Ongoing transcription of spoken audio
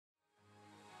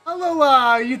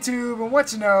Alola, YouTube, and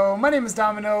what you know. My name is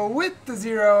Domin0 with the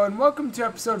Zero, and welcome to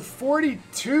episode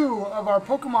 42 of our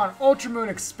Pokemon Ultra Moon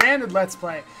Expanded Let's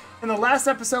Play. In the last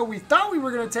episode, we thought we were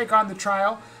going to take on the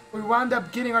trial. We wound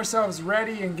up getting ourselves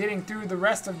ready and getting through the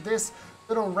rest of this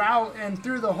little route and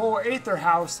through the whole Aether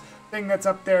House thing that's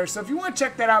up there. So if you want to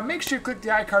check that out, make sure you click the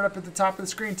icon up at the top of the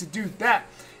screen to do that.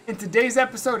 In today's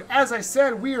episode, as I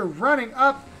said, we are running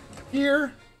up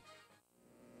here.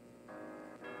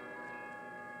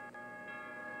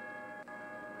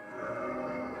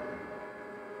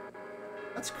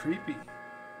 That's creepy.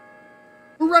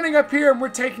 We're running up here and we're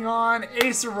taking on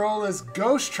ACEROLA's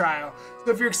Ghost Trial.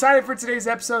 So if you're excited for today's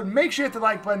episode, make sure you hit the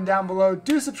like button down below.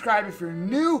 Do subscribe if you're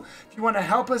new. If you want to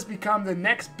help us become the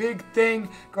next big thing,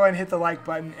 go ahead and hit the like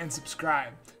button and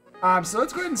subscribe. So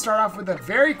let's go ahead and start off with a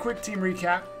very quick team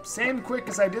recap. Same quick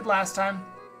as I did last time.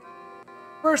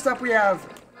 First up we have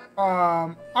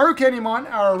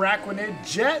Arukenimon, our Araquanid,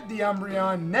 Jet the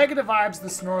Umbreon, Negative Vibes the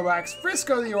Snorlax,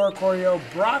 Frisco the Oricorio,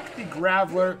 Brock the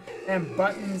Graveler, and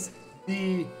Buttons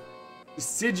the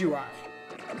Decidueye.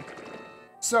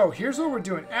 So here's what we're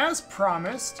doing. As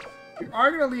promised, we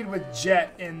are going to lead with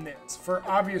Jet in this for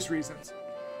obvious reasons.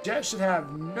 Jet should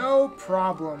have no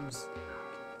problems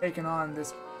taking on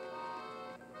this.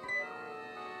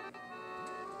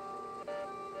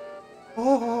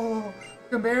 Oh,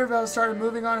 conveyor belt started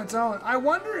moving on its own. I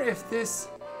wonder if this...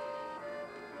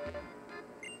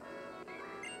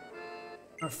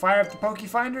 Fire up the Poke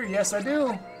Finder? Yes, I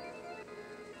do.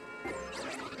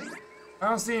 I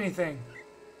don't see anything.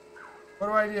 What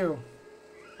do I do?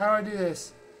 How do I do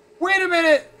this? Wait a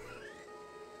minute!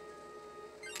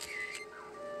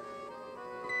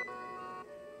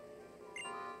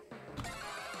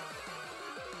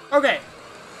 Okay.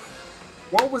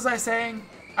 What was I saying?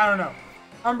 I don't know.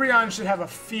 Umbreon should have a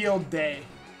field day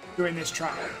doing this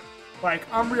trial. Like,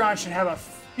 Umbreon should have a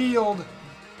field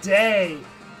day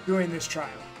doing this trial.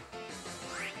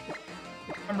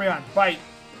 Umbreon, bite.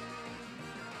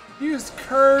 Use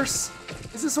Curse.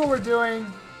 Is this what we're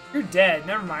doing? You're dead.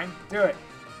 Never mind. Do it.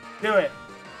 Do it.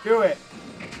 Do it.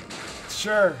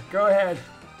 Sure. Go ahead.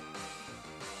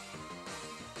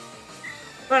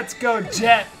 Let's go,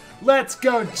 Jet. Let's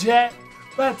go, Jet.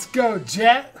 Let's go,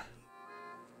 Jet.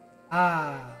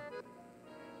 Ah.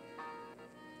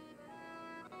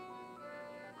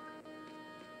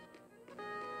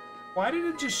 Why did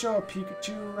it just show a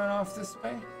Pikachu run off this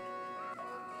way?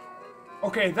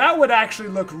 Okay, that would actually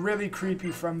look really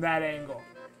creepy from that angle.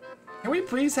 Can we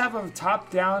please have a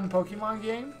top-down Pokemon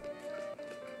game?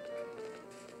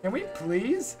 Can we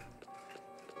please?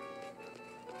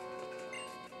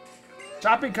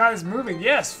 Shopping cart is moving.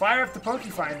 Yes, fire up the Poke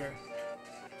Finder.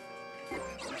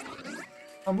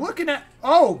 I'm looking at...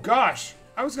 Oh, gosh.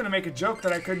 I was going to make a joke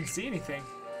that I couldn't see anything.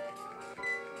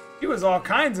 He was all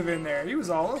kinds of in there. He was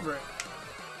all over it.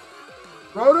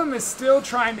 Rotom is still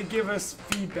trying to give us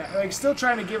feedback. Like, still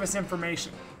trying to give us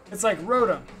information. It's like,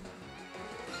 Rotom,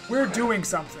 we're doing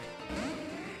something.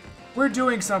 We're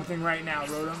doing something right now,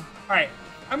 Rotom. Alright,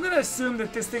 I'm going to assume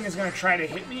that this thing is going to try to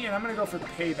hit me, and I'm going to go for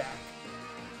payback.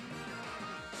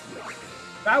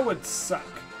 That would suck.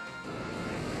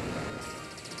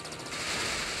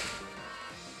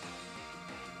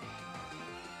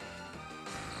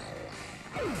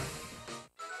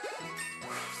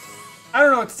 I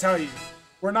don't know what to tell you.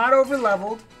 We're not over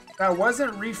leveled. That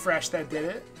wasn't Refresh that did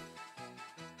it.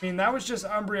 I mean, that was just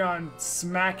Umbreon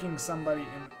smacking somebody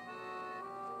in.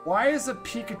 Why is a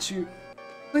Pikachu...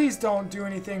 Please don't do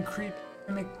anything creepy.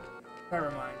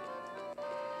 Never mind.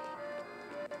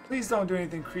 Please don't do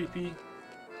anything creepy.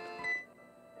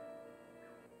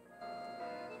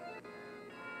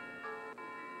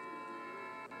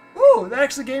 Ooh, that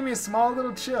actually gave me a small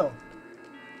little chill.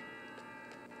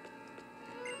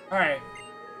 Alright.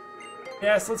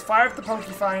 Yes, let's fire up the Poke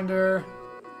Finder.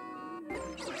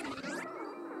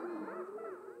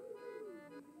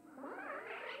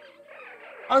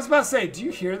 I was about to say, do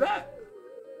you hear that?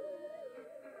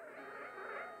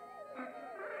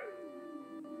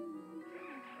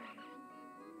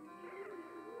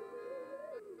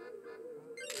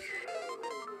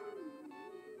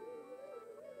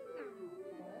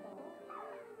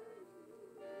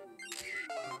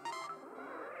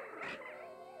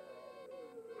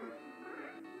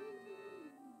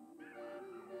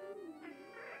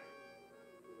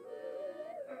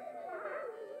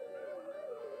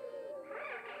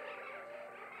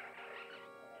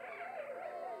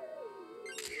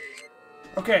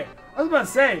 Okay, I was about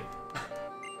to say,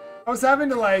 I was having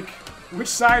to like, which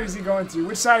side is he going to?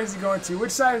 Which side is he going to?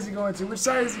 Which side is he going to? Which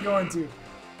side is he going to?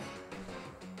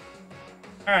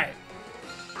 Alright.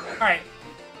 Alright.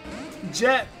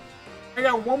 Jet I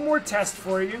got one more test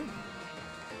for you.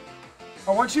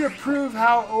 I want you to prove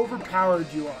how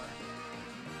overpowered you are.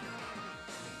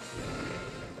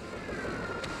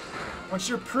 I want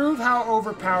you to prove how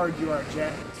overpowered you are,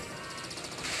 Jet.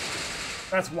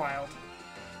 That's wild.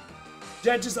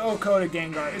 Jet just O-code a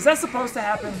Gengar. Is that supposed to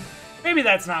happen? Maybe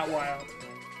that's not wild.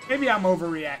 Maybe I'm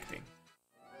overreacting.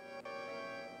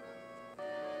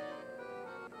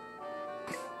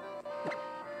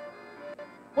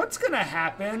 What's gonna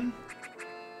happen?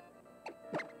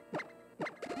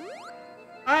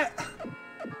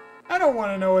 I don't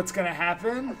want to know what's gonna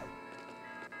happen.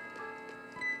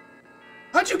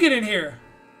 How'd you get in here?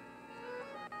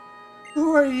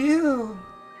 Who are you?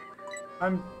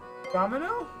 I'm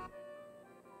Domino?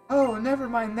 Oh, never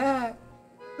mind that.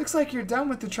 Looks like you're done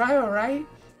with the trial, right? You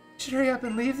should hurry up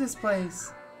and leave this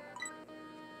place.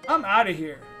 I'm out of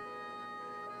here.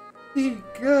 Be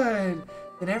good.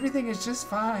 Then everything is just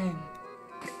fine.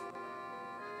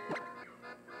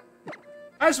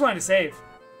 I just wanted to save.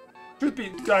 Truth be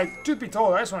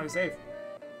told, I just wanted to save.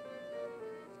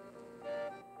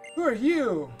 Who are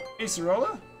you?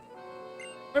 ACEROLA?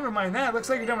 Never mind that. Looks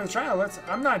like you're done with the trial.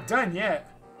 I'm not done yet.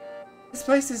 This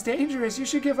place is dangerous. You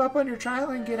should give up on your trial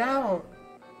and get out.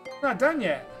 I'm not done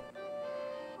yet.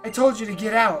 I told you to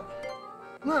get out.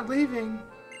 I'm not leaving.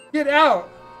 Get out.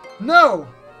 No.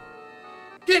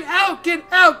 Get out, get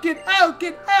out, get out,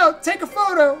 get out. Take a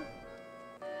photo.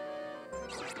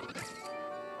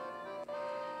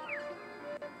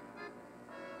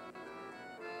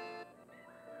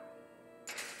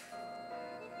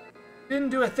 Didn't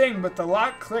do a thing, but the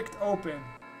lock clicked open.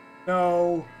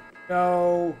 No,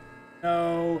 no,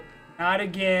 no, not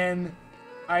again.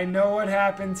 I know what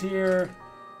happens here.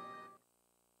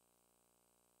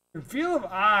 The feel of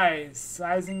eyes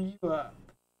sizing you up.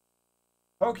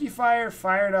 Pokefire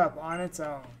fired up on its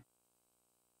own.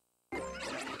 Look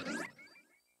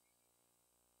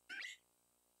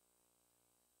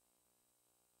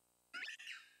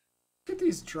at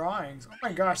these drawings. Oh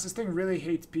my gosh, this thing really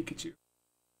hates Pikachu.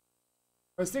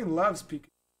 This thing loves Pikachu.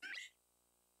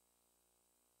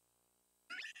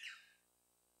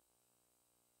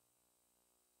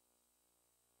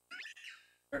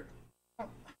 Oh.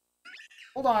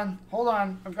 Hold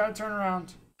on. I've got to turn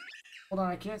around. Hold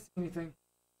on, I can't see anything.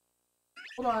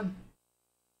 Hold on.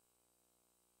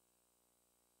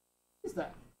 What is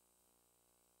that?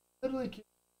 Literally can't.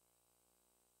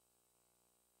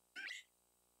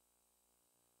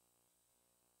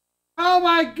 Oh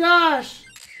my gosh!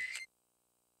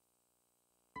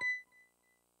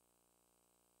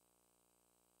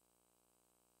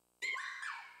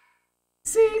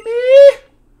 See me?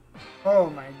 Oh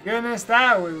my goodness,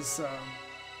 that was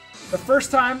the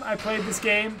first time I played this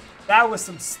game. That was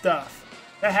some stuff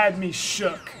that had me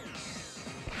shook.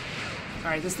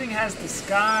 Alright, this thing has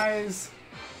disguise.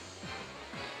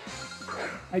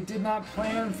 I did not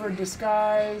plan for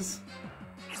disguise.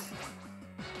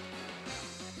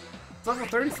 It's level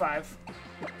 35.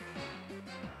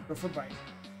 Go for bite.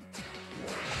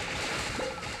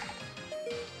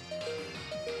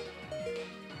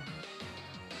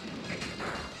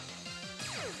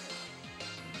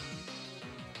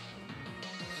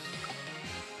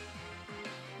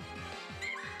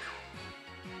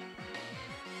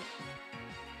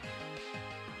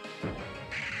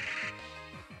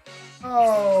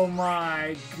 Oh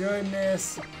my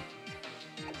goodness.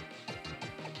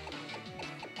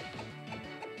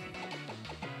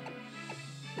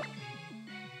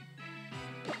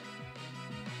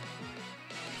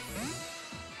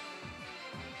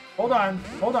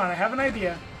 Hold on, I have an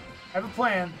idea. I have a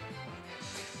plan.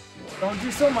 Don't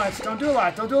do so much, don't do a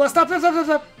lot, don't do a lot. Stop.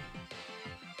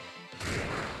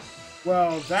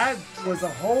 Well, that was a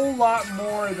whole lot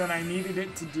more than I needed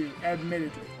it to do,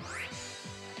 admittedly.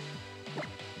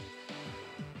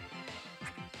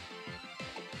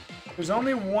 There's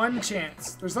only one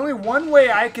chance. There's only one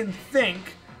way I can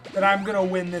think that I'm gonna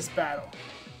win this battle.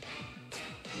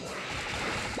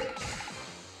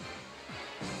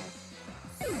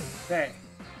 Okay.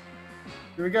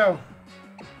 Here we go.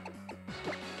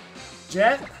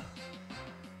 Jet.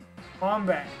 On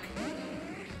back.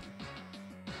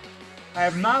 I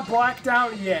have not blacked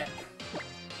out yet.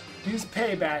 Use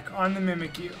payback on the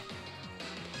Mimikyu.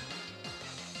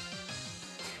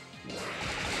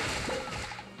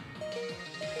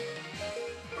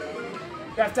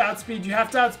 You have to outspeed, you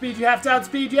have to outspeed, you have to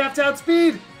outspeed, you have to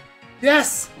outspeed!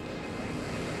 Yes!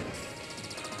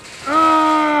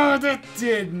 Oh, that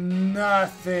did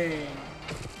nothing.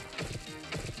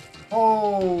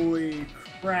 Holy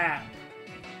crap.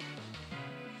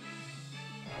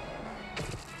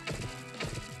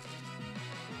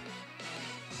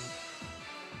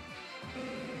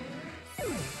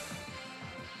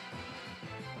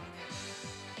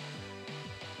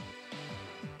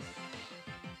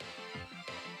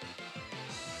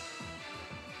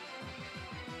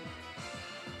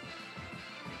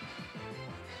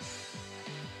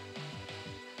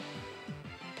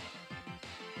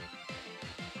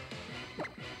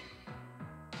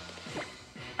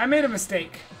 I made a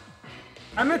mistake.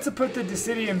 I meant to put the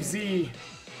Deciduum Z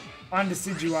on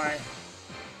Decidueye.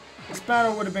 This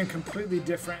battle would have been completely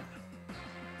different.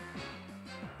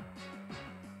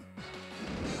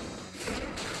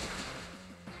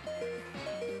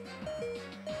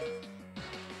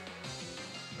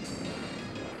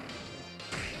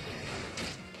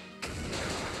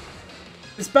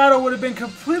 This battle would have been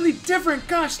completely different.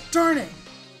 Gosh darn it.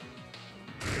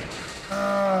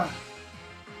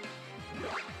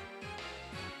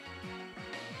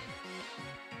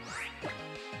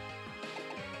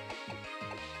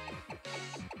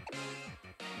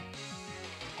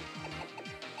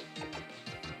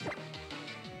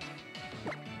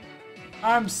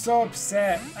 I'm so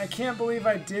upset. I can't believe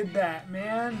I did that,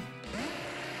 man.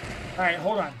 Alright,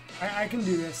 hold on. I can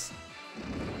do this.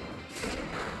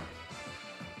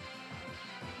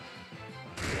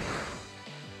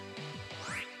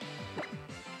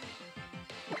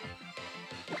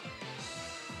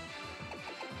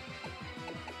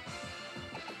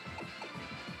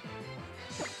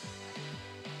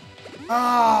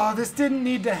 Oh, this didn't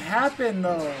need to happen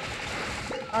though.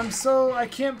 I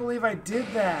can't believe I did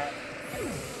that.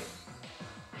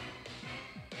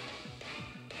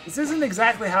 This isn't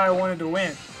exactly how I wanted to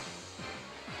win.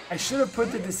 I should have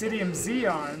put the Deciduum Z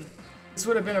on. This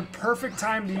would have been a perfect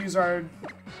time to use our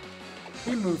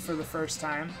team move for the first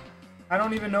time. I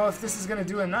don't even know if this is going to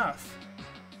do enough.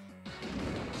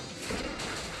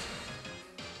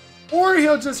 Or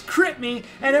he'll just crit me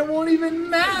and it won't even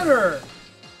matter.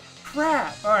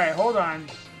 Crap. Alright, hold on.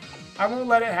 I won't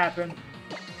let it happen.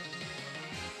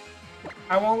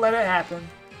 I won't let it happen.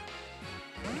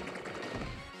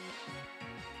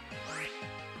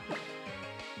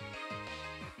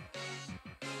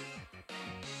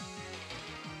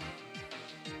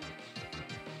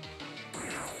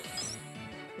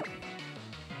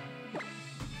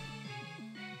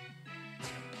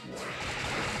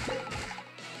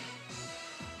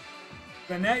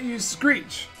 The net used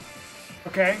Screech.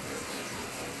 Okay.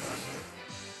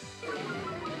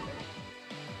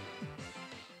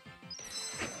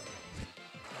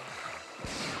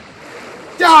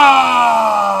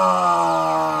 Ah!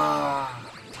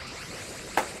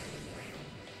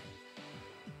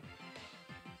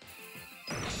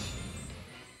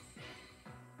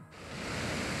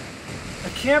 I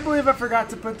can't believe I forgot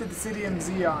to put the Deciduum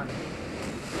Z on.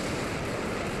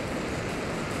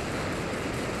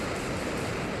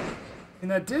 And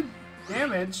that did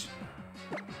damage.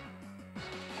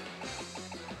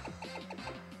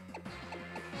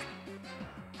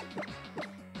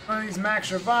 One of these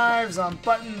max revives on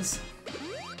buttons.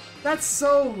 That's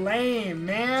so lame,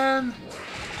 man.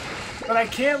 But I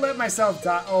can't let myself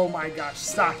die. Oh my gosh,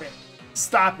 stop it.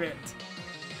 Stop it.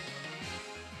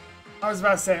 I was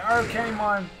about to say,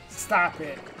 Arcanimon, stop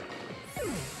it.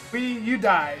 You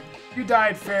died. You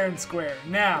died fair and square.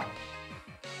 Now,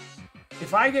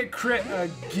 if I get crit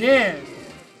again,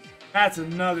 that's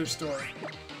another story.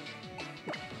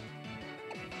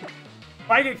 If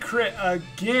I get crit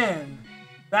again,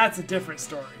 that's a different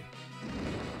story.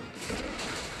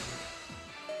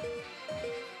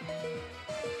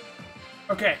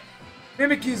 Okay,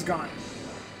 Mimikyu's gone.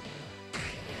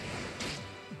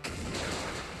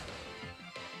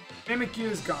 Mimikyu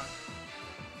is gone.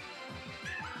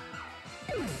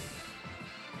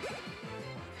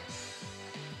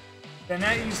 Then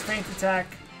that used Feint Attack.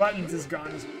 Buttons is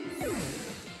gone as well.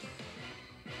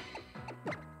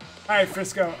 Alright,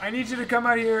 Frisco, I need you to come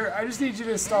out here. I just need you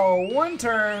to stall one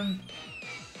turn.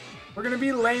 We're gonna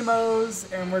be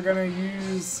lamos and we're gonna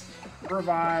use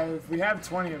Revive. We have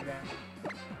 20 of them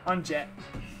on Jet.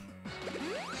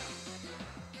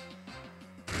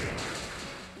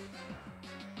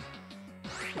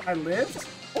 I lived?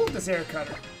 Hold this air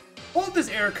cutter. Hold this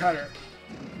air cutter.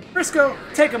 Frisco,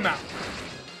 take him out.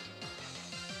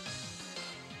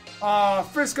 Aw,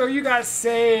 Frisco, you got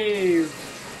saved.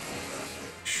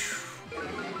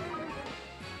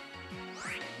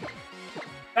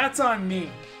 That's on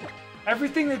me.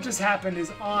 Everything that just happened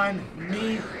is on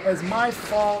me. It's my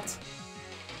fault.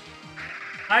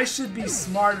 I should be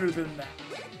smarter than that.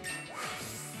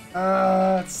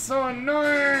 It's so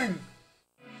annoying.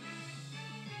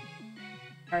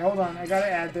 Alright, hold on. I gotta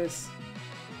add this.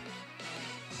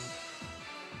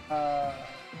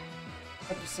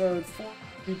 Episode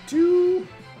 42.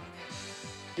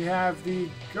 We have the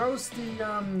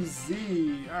Ghostium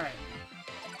Z. Alright.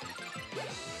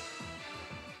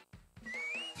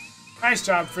 Nice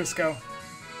job, Frisco.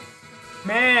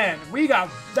 Man,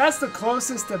 that's the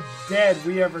closest to dead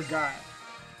we ever got.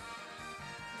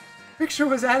 Picture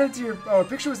was added to your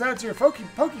Poke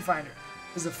Finder.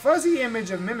 There's a fuzzy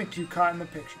image of Mimikyu caught in the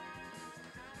picture.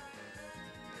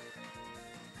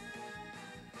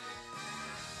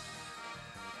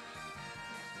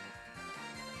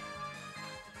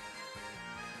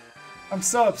 I'm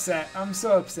so upset. I'm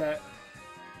so upset.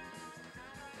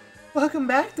 Welcome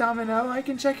back, Domino. I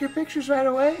can check your pictures right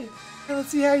away. And let's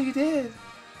see how you did.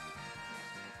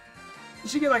 You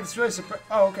should get like this really surprise.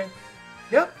 Oh, okay.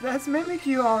 Yep, that's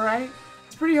MIMIKYU, alright.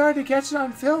 It's pretty hard to catch it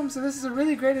on film, so this is a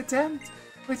really great attempt.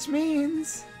 Which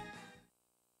means...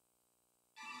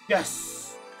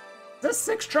 Yes! That's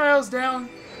 6 trials down.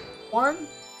 1,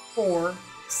 4,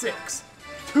 6.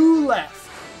 2 left.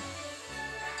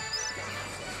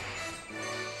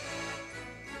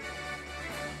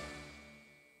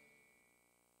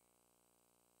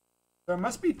 There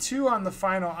must be 2 on the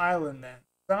final island then.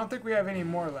 I don't think we have any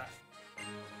more left.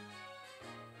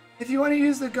 If you want to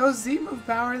use the Ghost Z move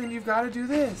power, then you've got to do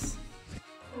this.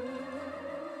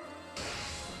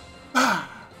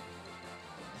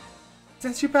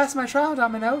 Since you passed my trial,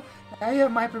 Domino, now you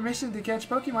have my permission to catch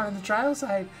Pokemon in the trial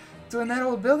site. So in that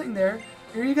old building there,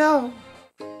 here you go.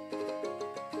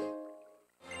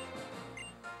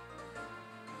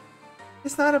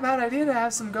 It's not a bad idea to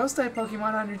have some Ghost-type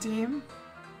Pokemon on your team.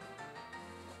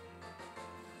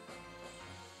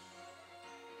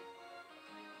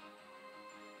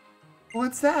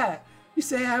 What's that? You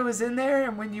say I was in there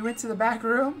and when you went to the back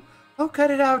room? Oh, cut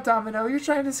it out, Domino. You're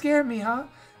trying to scare me, huh?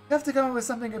 You have to come up with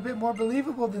something a bit more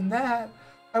believable than that.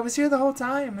 I was here the whole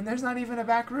time, and there's not even a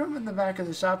back room in the back of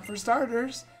the shop for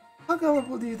starters. How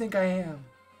gullible do you think I am?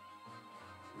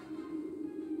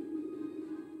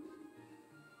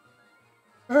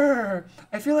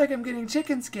 I feel like I'm getting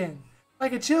chicken skin.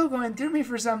 Like a chill going through me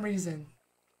for some reason.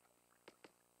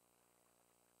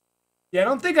 Yeah,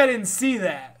 don't think I didn't see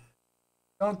that.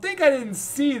 Don't think I didn't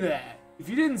see that. If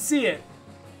you didn't see it,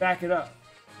 back it up.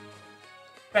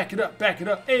 Back it up, back it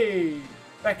up, hey!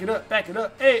 Back it up,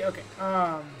 hey! Okay,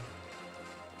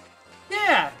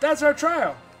 yeah, that's our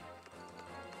trial.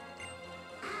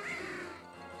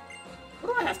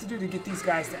 What do I have to do to get these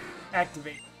guys to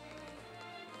activate?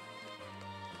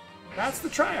 That's the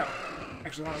trial.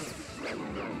 Actually, hold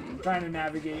on. I'm trying to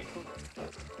navigate.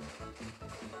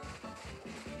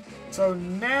 So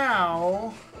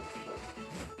now...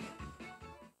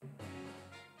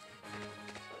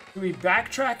 do we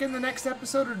backtrack in the next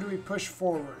episode, or do we push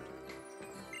forward?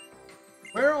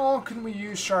 Where all can we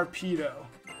use Sharpedo?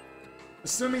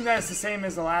 Assuming that it's the same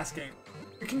as the last game.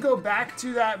 We can go back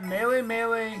to that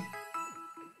Melee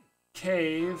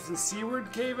cave, the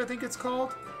Seaward Cave, I think it's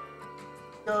called.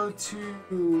 Go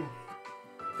to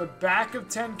the back of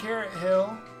 10 Carat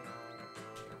Hill.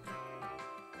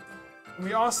 And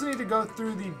we also need to go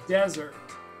through the desert.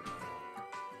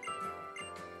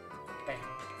 Okay.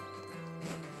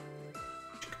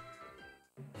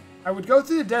 I would go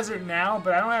through the desert now,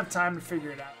 but I don't have time to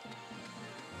figure it out.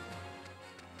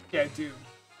 Yeah, I do.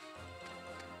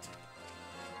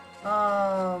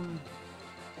 I'm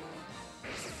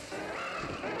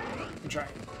trying.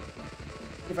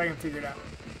 See if I can figure it out.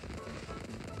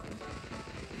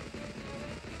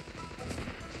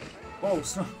 Whoa,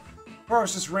 so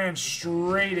Boros just ran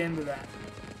straight into that.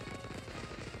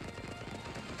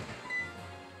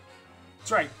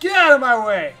 That's right, get out of my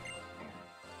way!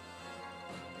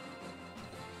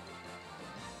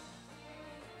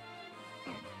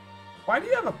 Why do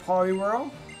you have a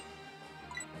Poliwhirl?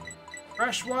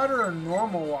 Fresh water or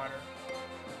normal water?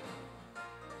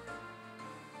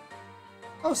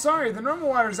 Oh, sorry, the normal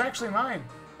water is actually mine.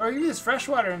 Oh, you use fresh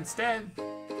water instead.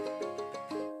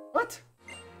 What?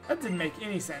 That didn't make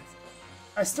any sense.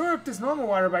 I store up this normal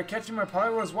water by catching my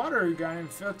Poliwhirl's water gun and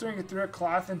filtering it through a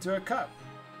cloth into a cup.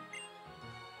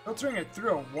 Filtering it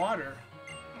through a water?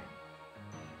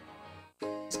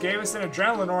 Just gave us an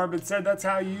adrenaline orb and said that's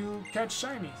how you catch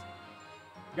shinies.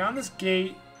 Beyond this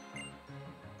gate,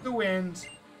 the wind.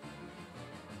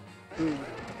 Ooh.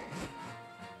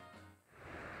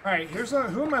 Alright, here's one.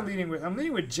 Who am I leading with? I'm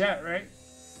leading with Jet, right?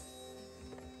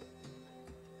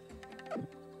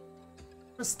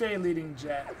 Let's stay leading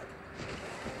Jet.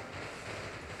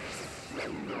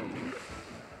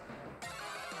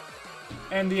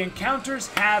 And the encounters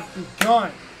have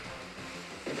begun.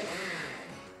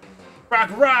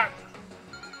 Rock!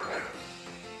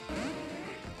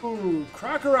 Ooh,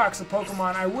 Krokorok's a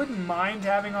Pokemon I wouldn't mind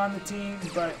having on the team,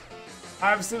 but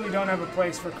obviously we don't have a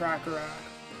place for Krokorok.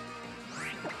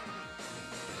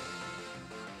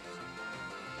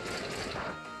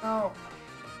 Oh,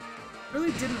 I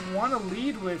really didn't want to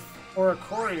lead with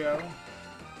Oricorio.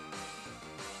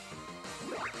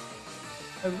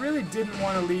 I really didn't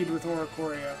want to lead with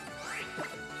Oricorio.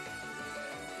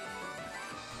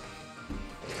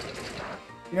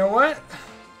 You know what?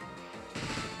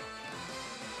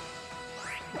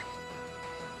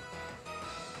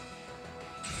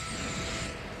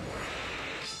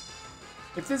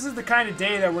 if this is the kind of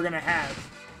day that we're gonna have,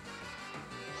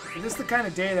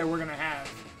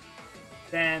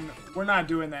 then we're not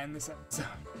doing that in this episode.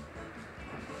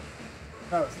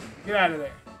 Oh, get out of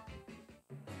there.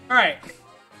 Alright.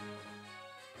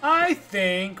 I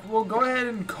think we'll go ahead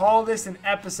and call this an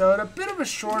episode. A bit of a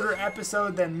shorter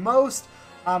episode than most,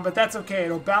 but that's okay.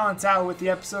 It'll balance out with the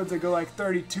episodes that go like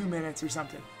 32 minutes or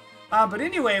something. But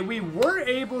anyway, we were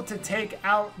able to take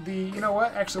out the... You know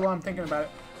what? Actually, while I'm thinking about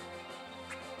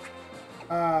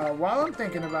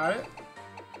it...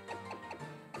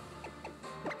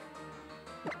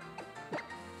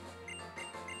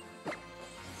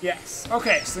 Yes.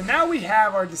 Okay, so now we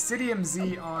have our Deciduum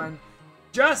Z on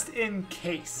just in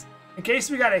case. In case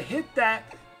we gotta hit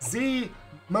that Z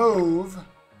move.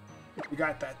 We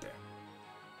got that there.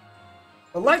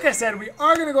 But like I said, we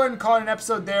are going to go ahead and call it an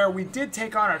episode there. We did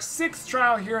take on our 6th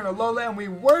trial here in Alola, and we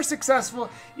were successful,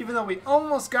 even though we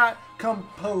almost got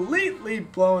completely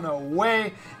blown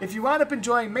away. If you wound up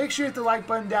enjoying, make sure you hit the like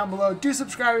button down below. Do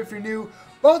subscribe if you're new.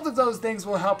 Both of those things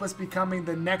will help us becoming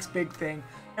the next big thing.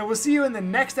 And we'll see you in the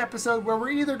next episode, where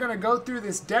we're either going to go through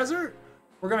this desert,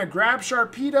 we're going to grab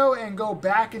Sharpedo and go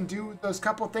back and do those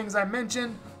couple things I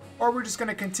mentioned, or we're just going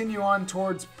to continue on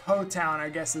towards Po Town, I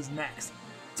guess is next.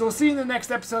 So we'll see you in the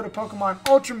next episode of Pokemon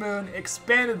Ultra Moon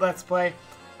Expanded Let's Play.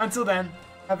 Until then,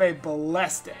 have a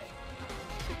blessed day.